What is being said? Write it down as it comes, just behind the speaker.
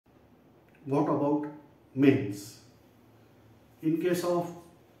what about mains? In case of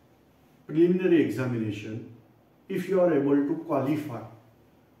preliminary examination, if you are able to qualify,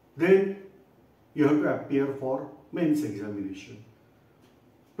 then you have to appear for mains examination.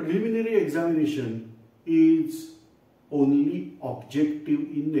 Preliminary examination is only objective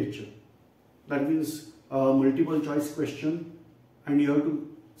in nature. That means a multiple choice question and you have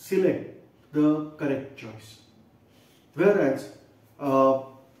to select the correct choice. Whereas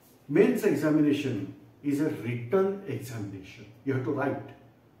mains examination is a written examination. You have to write.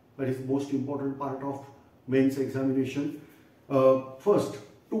 That is the most important part of mains examination. First,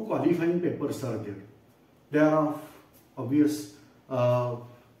 two qualifying papers are there. They are of obvious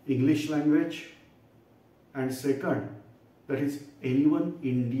English language, and second, that is any one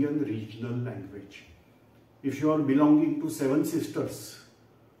Indian regional language. If you are belonging to Seven Sisters,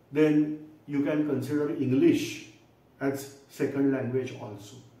 then you can consider English as second language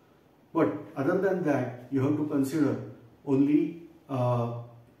also. But other than that, you have to consider only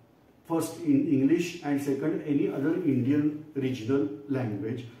first in English and second any other Indian regional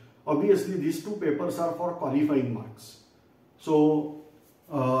language. Obviously, these two papers are for qualifying marks. So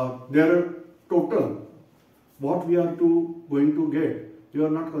their total, what we are going to get, you are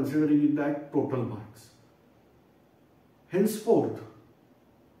not considering in that total marks. Henceforth,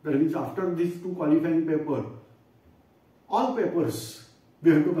 that means after these two qualifying papers, all papers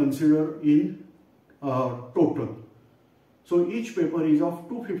we have to consider in total. So each paper is of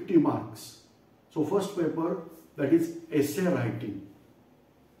 250 marks. So first paper, that is essay writing.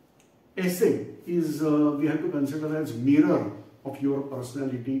 Essay is we have to consider as mirror of your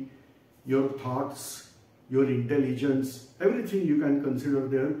personality, your thoughts, your intelligence, everything you can consider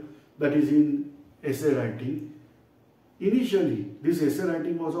there, that is in essay writing. Initially, this essay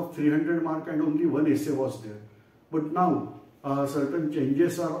writing was of 300 marks and only one essay was there. But now, certain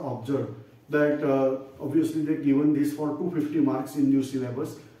changes are observed that obviously they given this for 250 marks in new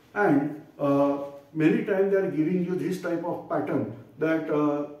syllabus, and many times they are giving you this type of pattern that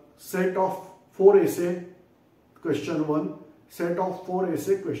set of 4 essay question 1, set of 4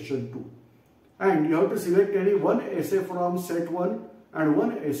 essay question 2, and you have to select any one essay from set 1 and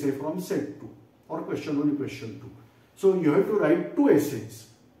one essay from set 2 or question 1 question 2. So you have to write 2 essays.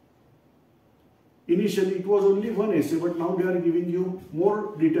 Initially it was only one essay, but now they are giving you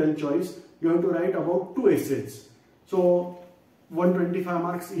more detailed choice. You have to write about 2 essays. So 125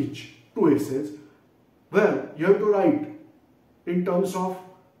 marks each, 2 essays, where you have to write in terms of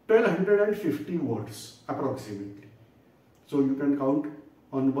 1250 words approximately. So you can count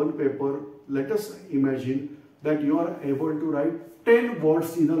on one paper. Let us imagine that you are able to write 10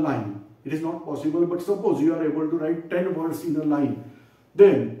 words in a line. It is not possible, but suppose you are able to write 10 words in a line.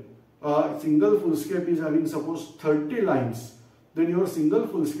 Then single fullscape is having suppose 30 lines. Then your single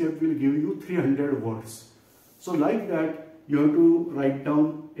fullscape will give you 300 words. So like that, you have to write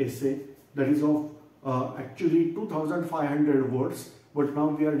down essay that is of actually 2500 words, but now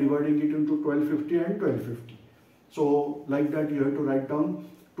we are dividing it into 1250 and 1250. So like that, you have to write down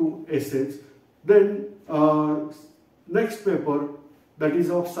 2 essays. Then next paper, that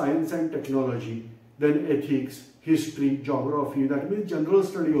is of science and technology, then ethics, history, geography, that means general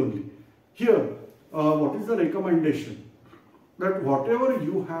study only. Here, what is the recommendation? That whatever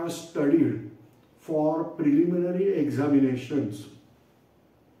you have studied for preliminary examinations,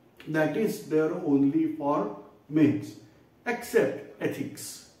 that is there only for mains, except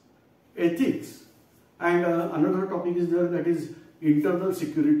ethics. Ethics, and another topic is there, that is internal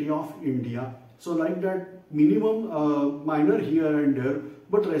security of India. So like that, minimum minor here and there,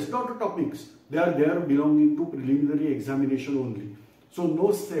 but rest of the topics, they are there belonging to preliminary examination only. So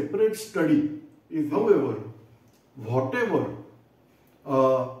no separate study is, however, whatever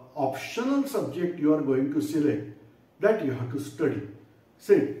optional subject you are going to select, that you have to study.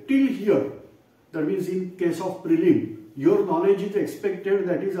 Say till here, that means in case of prelim, your knowledge is expected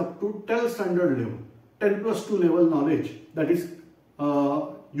that is up to 10 standard level, 10+2 level knowledge, that is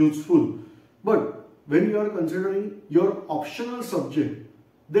useful. But when you are considering your optional subject,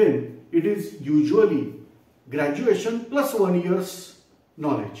 then it is usually graduation plus 1 year's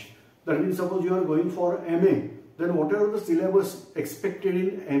knowledge. That means suppose you are going for MA, then whatever the syllabus expected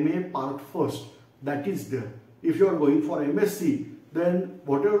in MA part first, that is there. If you are going for MSc, then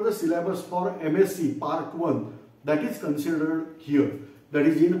whatever the syllabus for MSc part 1, that is considered here. That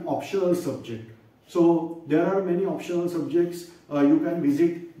is in optional subject. So there are many optional subjects. You can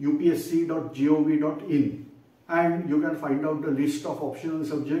visit upsc.gov.in and you can find out the list of optional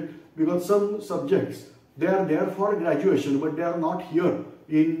subjects, because some subjects, they are there for graduation, but they are not here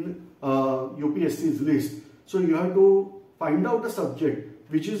in UPSC's list. So you have to find out a subject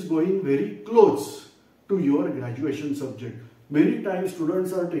which is going very close to your graduation subject. Many times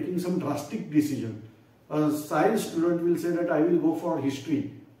students are taking some drastic decision. A science student will say that I will go for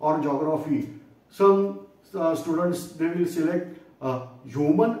history or geography. Some students, they will select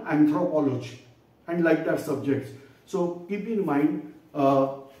human anthropology and like that subjects. So keep in mind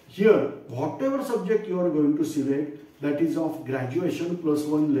here, whatever subject you are going to select, that is of graduation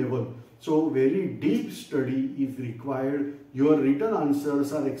 +1 level. So very deep study is required. Your written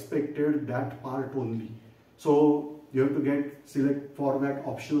answers are expected that part only. So you have to select for that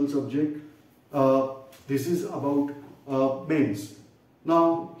optional subject. This is about mains.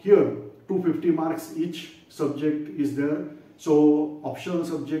 Now here 250 marks each subject is there. So optional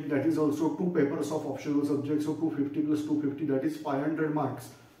subject, that is also 2 papers of optional subject. So 250 plus 250, that is 500 marks.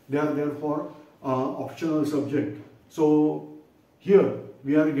 They are there for optional subject. So here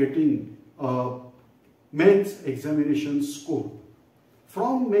we are getting mains examination score.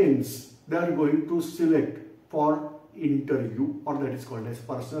 From mains they are going to select for interview, or that is called as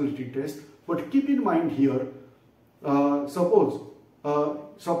personality test. But keep in mind here, suppose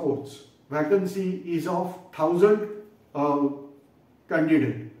vacancy is of 1000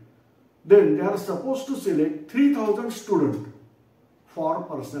 candidate, then they are supposed to select 3000 students for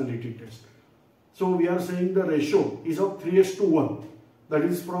personality test. So we are saying the ratio is of 3:1. That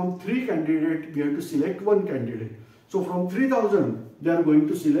is, from 3 candidates we have to select 1 candidate. So from 3000 they are going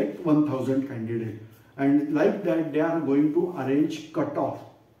to select 1000 candidate, and like that they are going to arrange cutoff.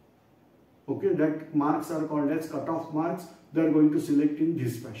 Okay, that marks are called as cutoff marks. They are going to select in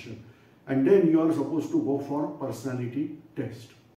this fashion, and then you are supposed to go for personality test.